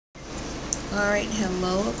Alright,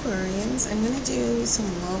 hello Aquarians. I'm going to do some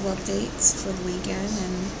love updates for the weekend,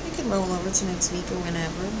 and we can roll over to next week or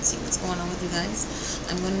whenever and see what's going on with you guys.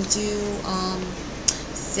 I'm going to do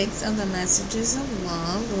 6 of the messages of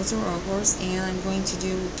love. Those are oracles, and I'm going to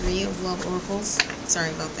do 3 of love oracles.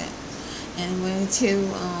 Sorry about that. And I'm going to do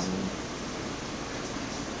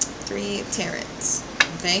 3 tarots.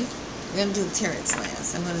 Okay? I'm going to do the tarots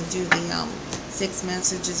last. I'm going to do the 6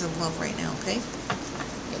 messages of love right now, okay?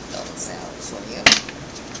 Get those out for you.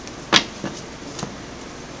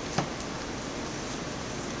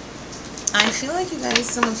 I feel like you guys,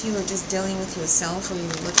 some of you are just dealing with yourself, or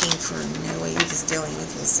you're looking for a new way. You're just dealing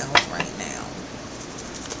with yourself right now.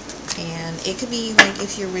 And it could be like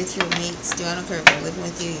if you're with your mates, I don't care if they're living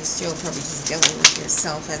with you, you're still probably just dealing with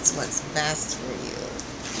yourself. That's what's best for you.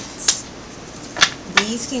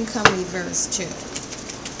 These can come reversed too.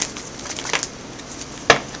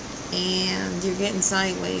 And you're getting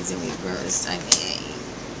sideways and reversed. I mean,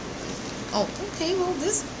 oh, okay, well,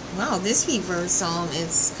 this reverse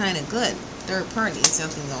is kind of good. Third party,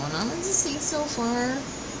 something going on. Let's just see so far.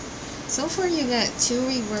 So far, you got 2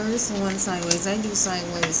 reverse and 1 sideways. I do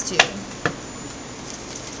sideways too.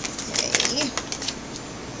 Okay.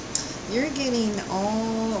 You're getting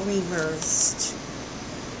all reversed,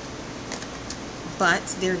 but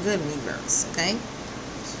they're good reverse, okay?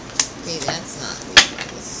 Okay, that's not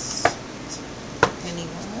reverse.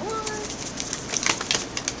 Anymore.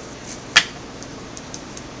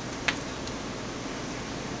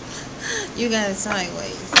 You got it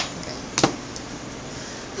sideways. Okay.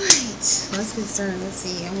 Alright, let's get started. Let's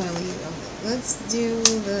see. I'm gonna leave. Let's do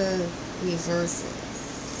the reverses.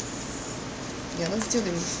 Yeah, let's do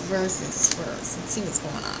the reverses first. Let's see what's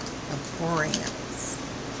going on. Aquarius.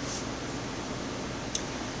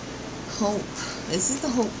 Hope. This is the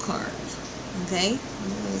hope card. Okay? I'm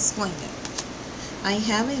gonna explain it. I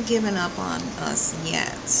haven't given up on us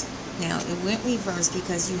yet. Now, it went reverse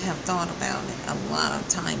because you have thought about it a lot of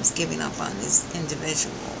times, giving up on this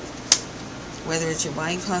individual. Whether it's your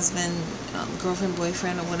wife, husband, girlfriend,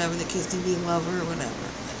 boyfriend, or whatever the case may be, lover, or whatever.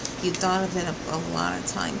 You thought of it a lot of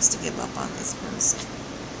times to give up on this person.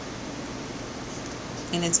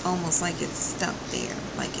 And it's almost like it's stuck there,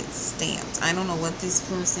 like it's stamped. I don't know what this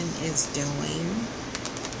person is doing,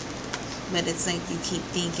 but it's like you keep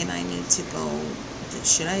thinking, I need to go.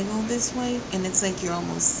 Should I go this way? And it's like you're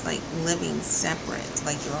almost like living separate,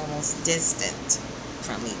 like you're almost distant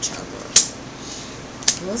from each other.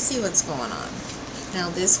 We'll see what's going on. Now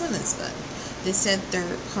this one is good. This said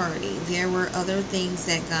third party. There were other things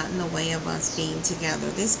that got in the way of us being together.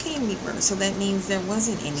 This came reversed, so that means there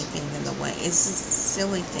wasn't anything in the way. It's just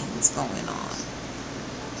silly things going on.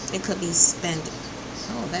 It could be spending.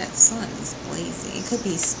 Oh, that sun is blazing. It could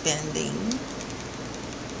be spending.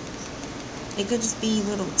 It could just be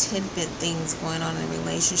little tidbit things going on in a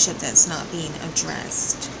relationship that's not being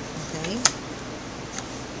addressed, okay?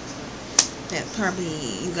 That probably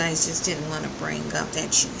you guys just didn't want to bring up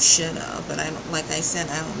that you should have. But I don't, like I said,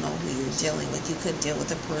 I don't know who you're dealing with. You could deal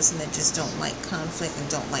with a person that just don't like conflict and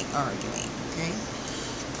don't like arguing, okay?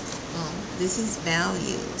 This is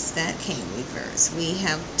values. That came reverse. We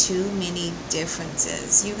have too many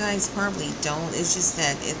differences. You guys probably don't. It's just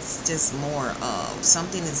that it's just more of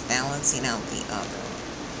something is balancing out the other.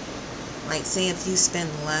 Like, say if you spend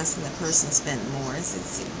less and the person spend more, it's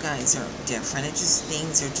you guys are different. It's just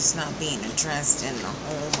things are just not being addressed in the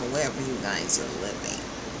home or wherever you guys are living.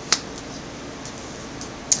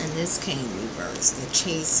 And this came reverse. The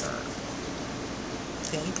chaser.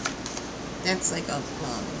 Okay? That's like a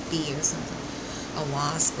bee or something. A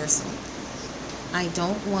wasp or something. I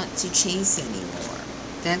don't want to chase anymore.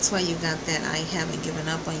 That's why you got that I haven't given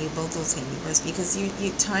up on you. Both those came reverse because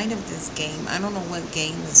you're tired of this game. I don't know what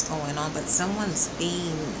game is going on, but someone's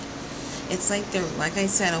being... It's like they're, like I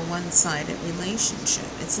said, a one-sided relationship.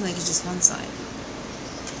 It's like it's just one-sided.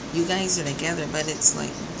 You guys are together, but it's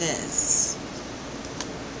like this.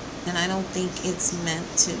 And I don't think it's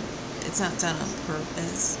meant to... It's not done on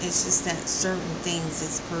purpose. It's just that certain things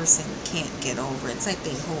this person can't get over. It's like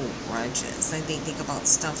they hold grudges. Like they think about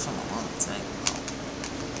stuff from a long time ago.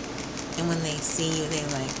 And when they see you, they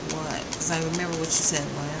like, what? Because I remember what you said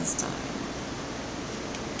last time.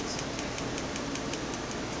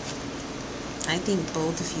 I think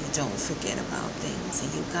both of you don't forget about things. And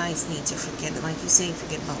you guys need to forget it. Like you say,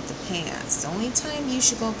 forget about the past. The only time you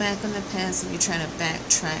should go back in the past if you're trying to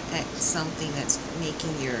backtrack at something that's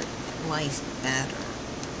making your life better.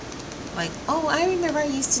 Like, oh, I remember I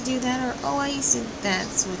used to do that, or oh, I used to,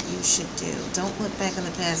 that's what you should do. Don't look back in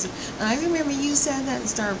the past. I remember you said that, and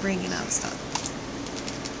start bringing up stuff.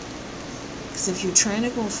 Because if you're trying to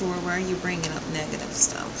go forward, why are you bringing up negative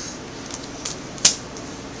stuff?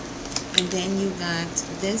 And then you got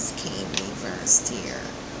this came reversed here.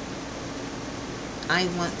 I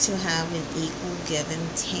want to have an equal give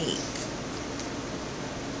and take.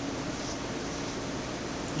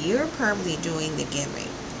 You're probably doing the giving.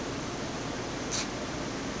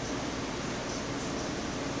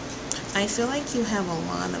 I feel like you have a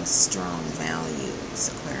lot of strong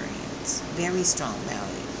values, Aquarians. Very strong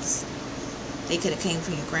values. They could have came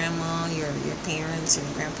from your grandma, your parents, or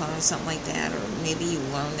your grandpa, or something like that. Or maybe you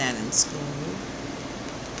learned that in school.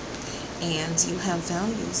 And you have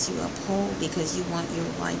values you uphold because you want your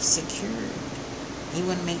life secured. You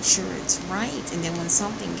want to make sure it's right. And then when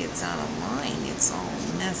something gets out of line, it's all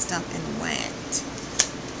messed up and whacked.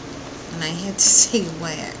 And I had to say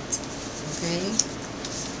whacked. Okay?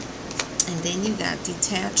 And then you got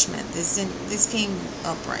detachment. This came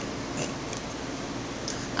upright. Okay.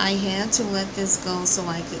 I had to let this go so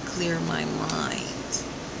I could clear my mind.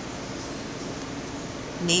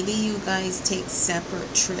 Maybe you guys take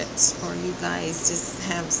separate trips, or you guys just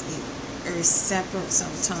have, or separate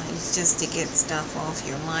sometimes just to get stuff off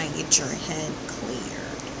your mind, get your head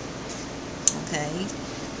cleared. Okay?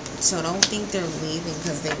 So don't think they're leaving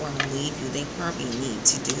because they want to leave you. They probably need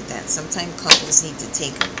to do that. Sometimes couples need to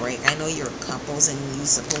take a break. I know you're couples and you're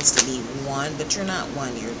supposed to be one, but you're not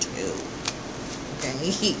one, you're two.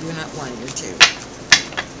 Okay? You're not one, you're two.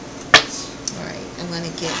 Alright, I'm going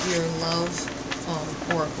to get your love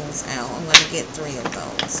oracles out. I'm going to get 3 of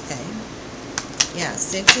those, okay? Yeah,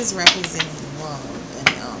 6 is representing love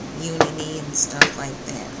and unity and stuff like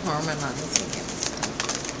that. Harmonizing and stuff.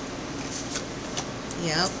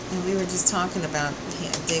 Yep, and we were just talking about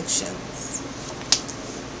addictions.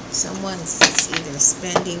 Someone's either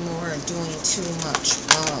spending more or doing too much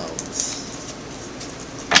of.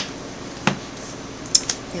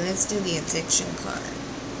 Okay, let's do the addiction card.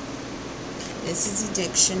 This is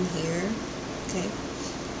addiction here. Okay.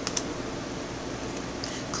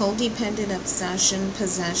 Codependent obsession,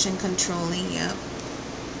 possession, controlling, yep.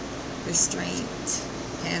 Restraint,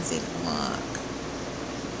 has a block.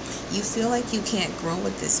 You feel like you can't grow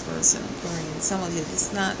with this person, Aquarian. Some of you,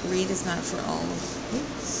 it's not, read is not for all of,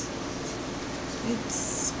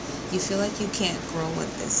 oops. You feel like you can't grow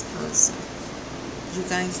with this person. You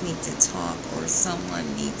guys need to talk, or someone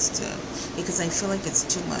needs to, because I feel like it's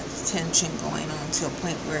too much tension going on to a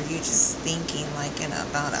point where you're just thinking like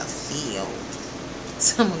about a field.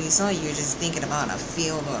 Some of you saw you're just thinking about a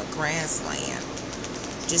field or a grassland,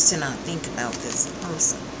 just to not think about this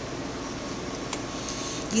person.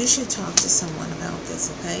 You should talk to someone about this,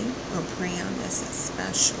 okay? Or pray on this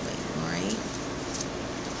especially, alright?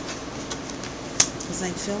 Because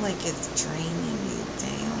I feel like it's draining you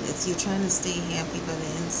down. You're trying to stay happy, but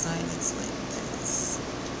inside it's like this.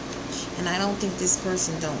 And I don't think this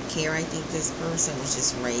person don't care. I think this person was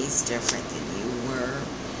just raised different than you were,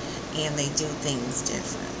 and they do things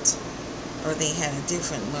different, or they had a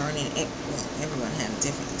different learning. Well, everyone had a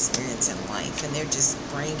different experience in life, and they're just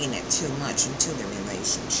bringing it too much into the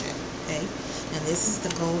relationship. Okay, and this is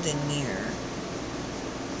the golden mirror.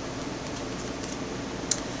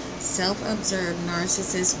 Self-observed,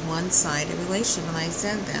 narcissist, one-sided relationship. And I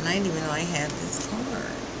said that, and I didn't even know I had this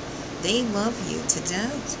card. They love you to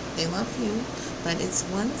death. They love you, but it's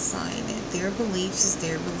one-sided. Their beliefs is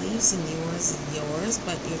their beliefs, and yours is yours,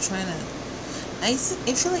 but you're trying to... I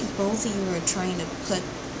feel like both of you are trying to put...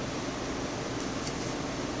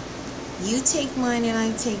 You take mine and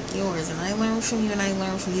I take yours, and I learn from you and I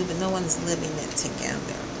learn from you, but no one's living it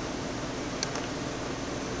together.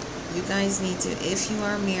 You guys need to, if you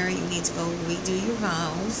are married, you need to go redo your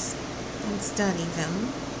vows and study them.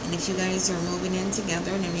 And if you guys are moving in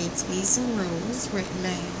together, there needs to be some rules written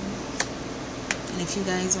down. And if you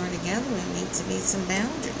guys are together, there needs to be some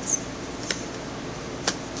boundaries.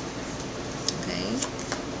 Okay?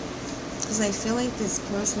 Because I feel like this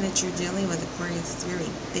person that you're dealing with, Aquarius, is very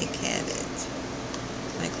thick-headed.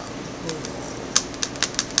 Like a bull.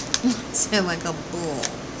 Sound like a bull.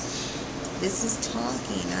 This is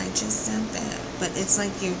talking. I just said that. But it's like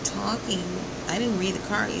you're talking. I didn't read the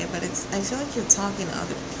card yet, but I feel like you're talking to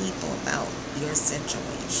other people about your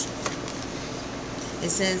situation. It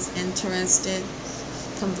says interested,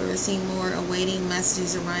 conversing more, awaiting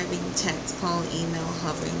messages arriving, text, call, email,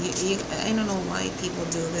 hovering. I don't know why people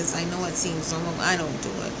do this. I know it seems normal, but I don't do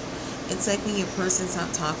it. It's like when your person's not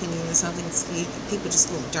talking to you or something, people just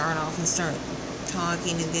go dart off and start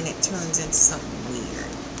talking, and then it turns into something weird.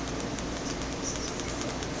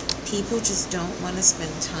 People just don't want to spend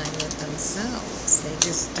time with themselves. They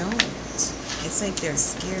just don't. It's like they're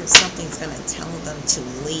scared something's going to tell them to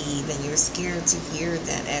leave, and you're scared to hear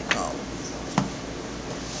that echo.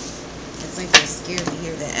 It's like you're scared to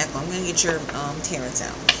hear that echo. I'm going to get your tarot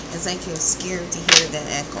out. It's like you're scared to hear that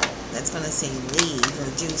echo that's going to say leave or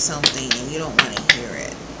do something and you don't want to hear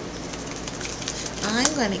it.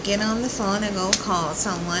 I'm going to get on the phone and go call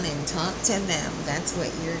someone and talk to them. That's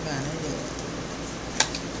what you're going to do.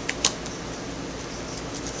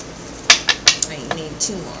 Alright, you need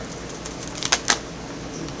 2 more.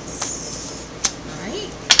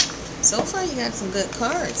 Alright. So far you got some good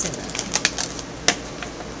cards in there.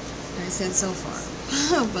 I said so far.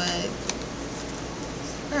 But,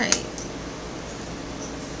 alright.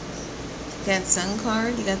 You got Sun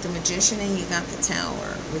card, you got the Magician, and you got the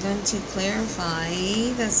Tower. We're going to clarify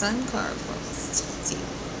the Sun card first. See,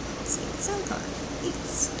 Sun card.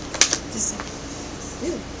 Yes. Just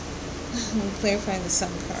we'll clarify the Sun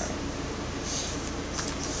card.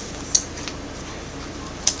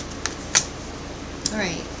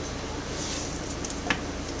 Alright.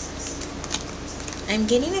 I'm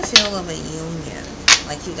getting a feel of a union.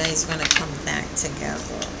 Like you guys are going to come back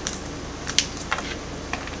together.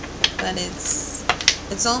 But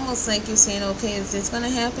it's almost like you're saying, okay, is this going to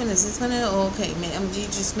happen? Is this going to, okay, I'm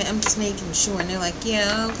just making sure. And they're like,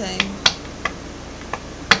 yeah, okay.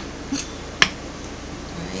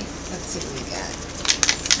 Alright, let's see what we got.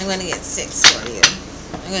 I'm going to get 6 for you.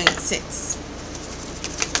 I'm going to get 6.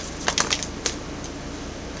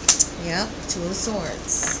 Yep, 2 of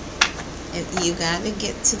Swords. And you got to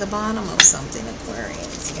get to the bottom of something,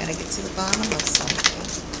 Aquarius. You got to get to the bottom of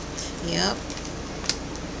something. Yep.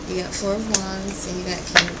 You got 4 of Wands and you got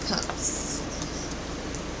King of Cups.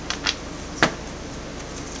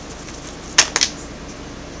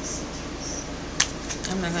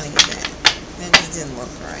 I'm not going to get that. That just didn't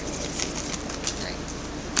look right. Right.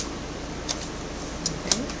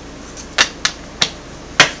 Okay.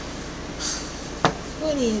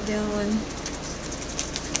 What are you doing?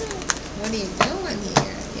 What are you doing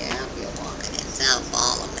here? Yeah, you're walking into a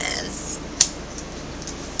ball of mess.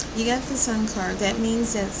 You got the Sun card. That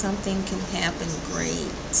means that something can happen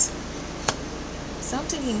great.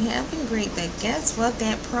 Something can happen great, but guess what?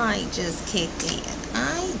 That pride just kicked in.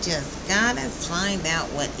 I just gotta find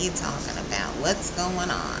out what you're talking about. What's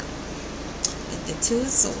going on? With the 2 of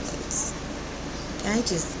Swords. You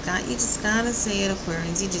just gotta say it,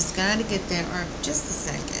 Aquarius. You just gotta get that just a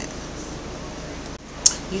second.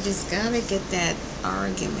 You just gotta get that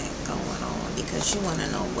argument going on because you want to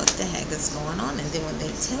know what the heck is going on. And then when they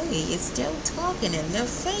tell you, you're still talking in their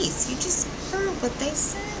face. You just heard what they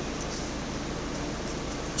said.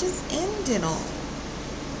 Just end it all.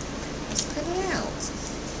 Just cut it out.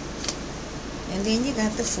 And then you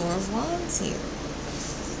got the 4 of Wands here.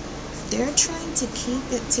 They're trying to keep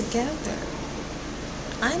it together.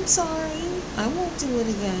 I'm sorry. I won't do it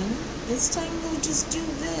again. This time we'll just do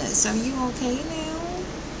this. Are you okay now?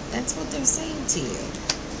 That's what they're saying to you.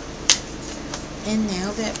 And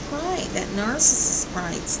now that pride, that narcissist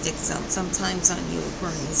pride sticks up sometimes on you,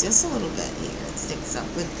 Aquarius. Just a little bit here. It sticks up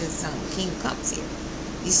with this King of Cups here.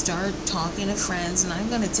 You start talking to friends, and I'm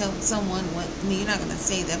going to tell someone what, you're not going to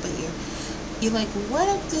say that, but you're like, what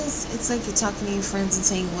if this, it's like you're talking to your friends and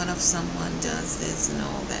saying, what if someone does this and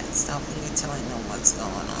all that stuff, and you're telling them what's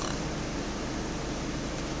going on.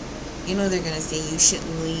 You know they're going to say, you should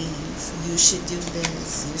leave, you should do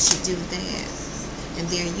this, you should do that. And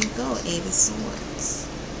there you go, 8 of Swords.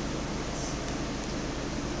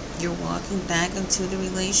 You're walking back into the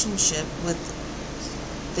relationship with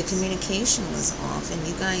the communication was off and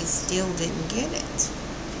you guys still didn't get it.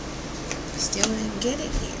 Still didn't get it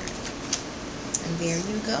here. And there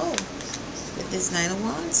you go. With this Knight of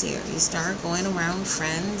Wands here. You start going around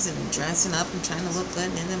friends and dressing up and trying to look good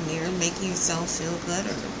in the mirror, making yourself feel good,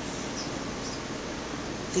 or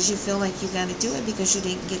because you feel like you got to do it because you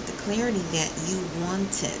didn't get the clarity that you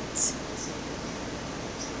wanted.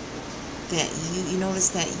 That you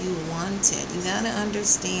notice that you wanted. You got to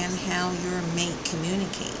understand how your mate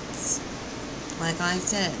communicates. Like I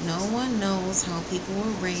said, no one knows how people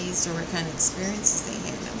were raised or what kind of experiences they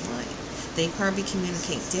had in life. They probably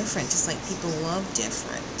communicate different, just like people love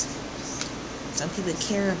different. Some people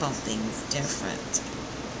care about things different.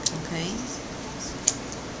 Okay?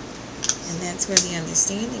 And that's where the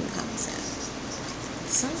understanding comes in.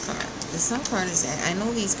 The Sun card. The Sun card is that. I know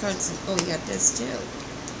these cards. Oh, you got this too.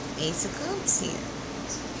 Ace of Cups here.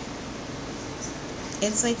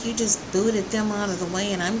 It's like you just booted them out of the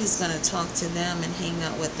way, and I'm just going to talk to them and hang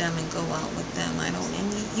out with them and go out with them. And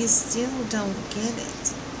you still don't get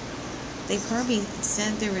it. They probably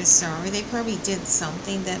said they were sorry. They probably did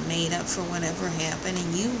something that made up for whatever happened,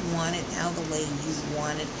 and you want it out the way you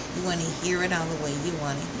want it. You want to hear it out the way you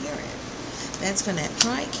want to hear it. That's when that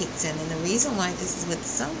pride kicks in. And the reason why this is with the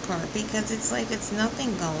Sun card, because it's like it's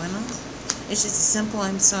nothing going on. It's just a simple,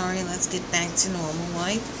 I'm sorry, let's get back to normal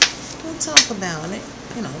life. We'll talk about it,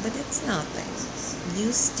 you know, but it's nothing.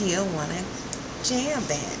 You still want to jab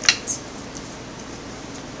at it.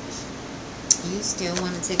 You still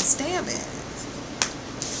want to take a stab at it.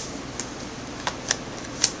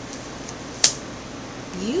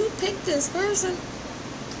 You picked this person.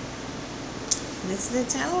 It's the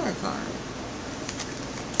Tower card.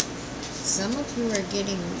 Some of you are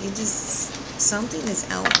getting, something is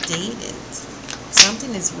outdated.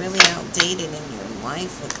 Something is really outdated in your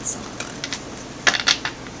life with someone.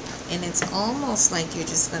 And it's almost like you're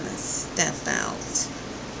just going to step out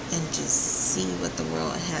and just see what the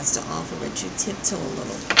world has to offer, but you tiptoe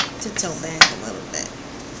back a little bit.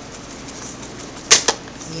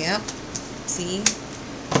 Yep. See?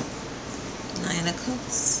 9 of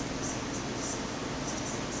Cups.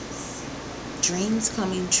 Dreams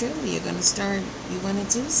coming true. You're going to start, you want to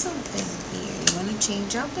do something here. You want to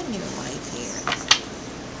change up in your life here.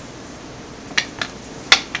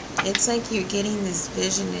 It's like you're getting this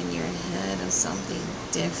vision in your head of something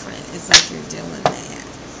different. It's like you're doing that.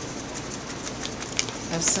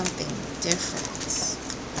 Of something different.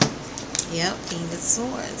 Yep, King of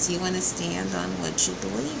Swords. You want to stand on what you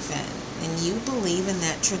believe in. And you believe in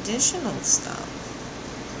that traditional stuff.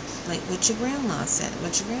 Like what your grandma said,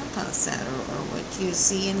 what your grandpa said, or what you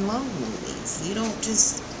see in love movies. You don't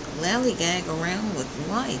just lollygag around with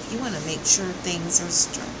life. You want to make sure things are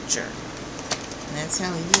structured. And that's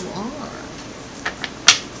how you are.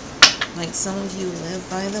 Like some of you live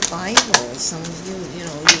by the Bible. Some of you, you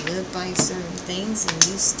live by certain things and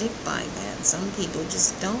you stick by that. Some people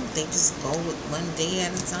just don't. They just go with one day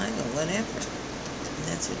at a time or whatever. And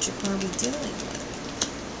that's what you're probably dealing with.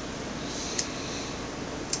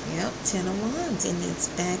 Yep, 10 of Wands, and it's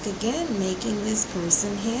back again, making this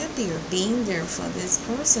person happier, being there for this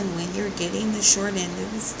person when you're getting the short end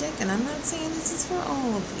of the stick. And I'm not saying this is for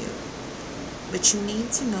all of you, but you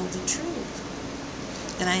need to know the truth.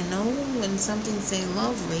 And I know when something say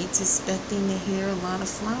love rates, expecting to hear a lot of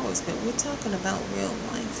flowers, but we're talking about real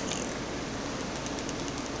life here.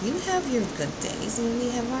 You have your good days and we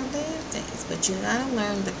have our bad days, but you gotta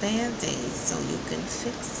learn the bad days so you can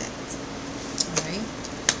fix it. Alright?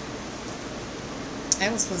 I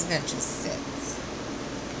was supposed to get you 6.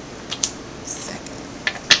 Second.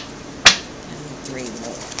 I need 3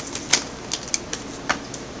 more.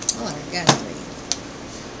 Oh, I got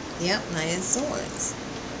 3. Yep, 9 of Swords.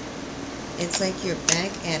 It's like you're back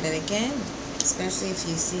at it again. Especially if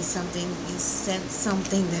you see something, you sense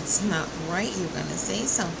something that's not right, you're going to say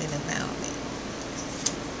something about it.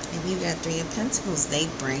 If you got 3 of Pentacles, they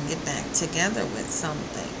bring it back together with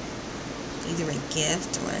something. Either a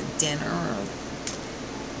gift or a dinner or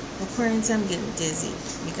Aquarians, I'm getting dizzy.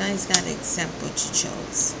 You guys got to accept what you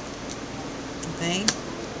chose. Okay?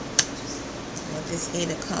 With this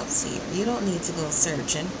 8 of Cups here. You don't need to go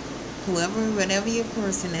searching. Whatever your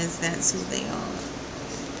person is, that's who they are.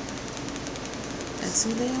 That's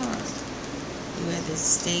who they are. You either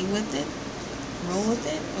stay with it, roll with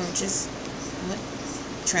it, or just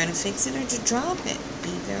try to fix it or to drop it.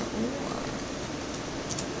 Either or.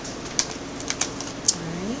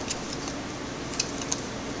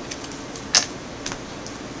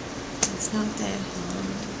 It's not that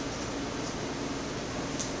hard.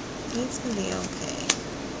 It's going to be okay.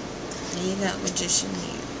 And you got Magician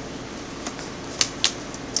here.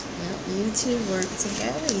 Yep, you two work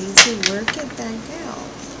together. You two work it back out.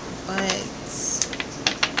 But,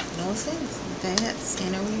 no offense, that's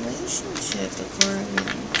in a relationship,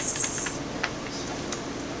 Aquarius.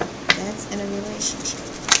 That's in a relationship.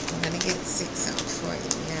 I'm going to get 6 out for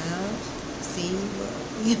you, yeah? See,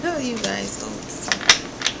 you guys go.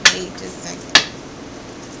 Wait just a second.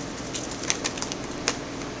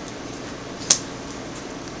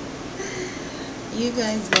 You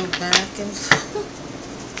guys go back and forth.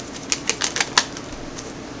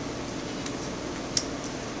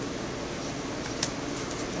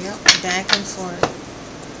 Yep, back and forth.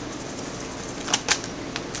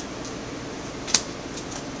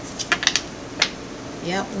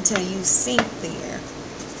 Yep, until you sink there.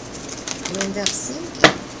 You end up sinking.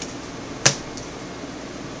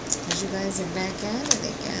 You guys are back at it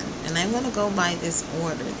again. And I'm going to go by this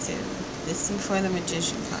order too. This is for the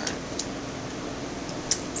Magician card.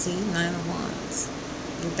 See, 9 of Wands.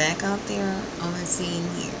 You're back out there on the scene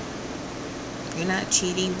here. You're not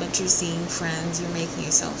cheating, but you're seeing friends. You're making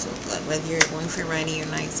yourself feel good. Whether you're going for riding your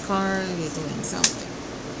nice car or you're doing something.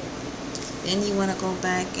 Then you want to go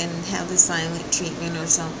back and have the silent treatment or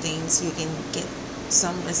something so you can get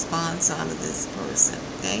some response out of this person,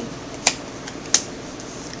 okay?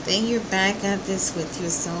 Then you're back at this with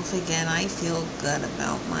yourself again. I feel good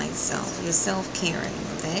about myself. You're self-caring,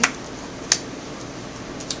 okay?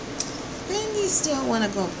 Then you still want to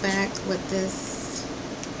go back with this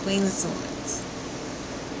Queen of Swords.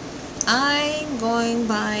 I'm going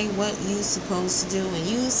by what you're supposed to do. And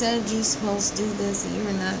you said you're supposed to do this and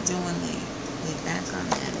you're not doing that. We're back on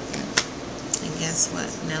that again. And guess what?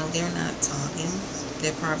 Now they're not talking.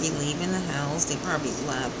 They're probably leaving the house. They probably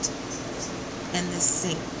left. And this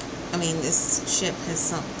ship has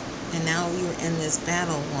sunk. And now you're in this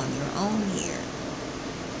battle on your own here.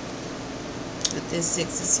 With this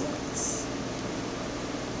Six of Swords.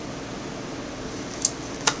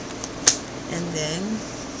 And then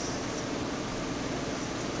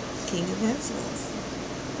King of Pentacles.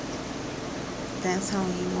 That's how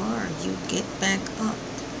you are. You get back up.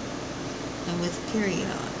 And with period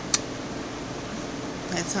on it.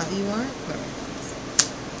 That's how you are, Aquarius.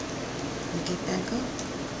 You get back up.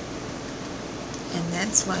 And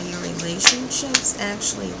that's why your relationships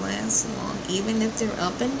actually last long. Even if they're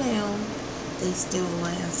up and down, they still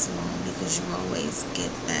last long because you always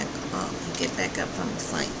get back up. You get back up from the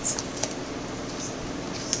fight.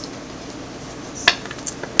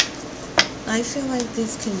 I feel like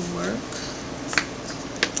this can work.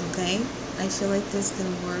 Okay? I feel like this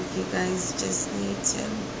can work. You guys just need to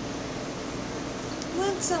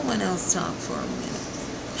let someone else talk for a minute.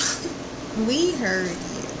 We heard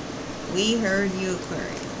you. We heard you,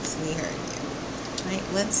 Aquarius. We heard you. Right?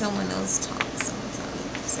 Let someone else talk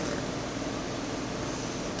sometimes. Or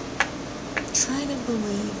try to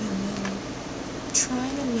believe in them. Try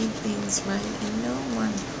to make things right. And no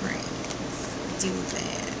one prays. Do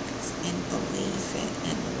that. And believe it.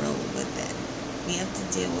 And roll with it. We have to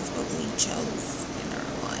deal with what we chose in our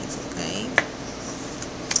life, okay?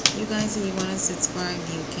 You guys, if you want to subscribe,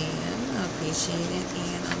 you can. I appreciate it.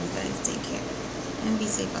 And you guys take care. And be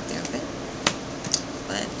safe out there, okay?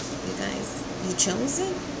 But, you guys, you chose it.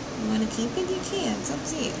 You want to keep it? You can. It's up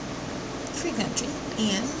to you. Free country.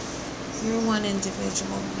 And you're one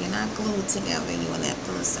individual. You're not glued together, you and that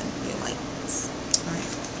person. You're like this. Alright.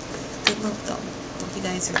 Good luck, though. Hope you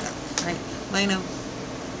guys are good. Alright. Bye now.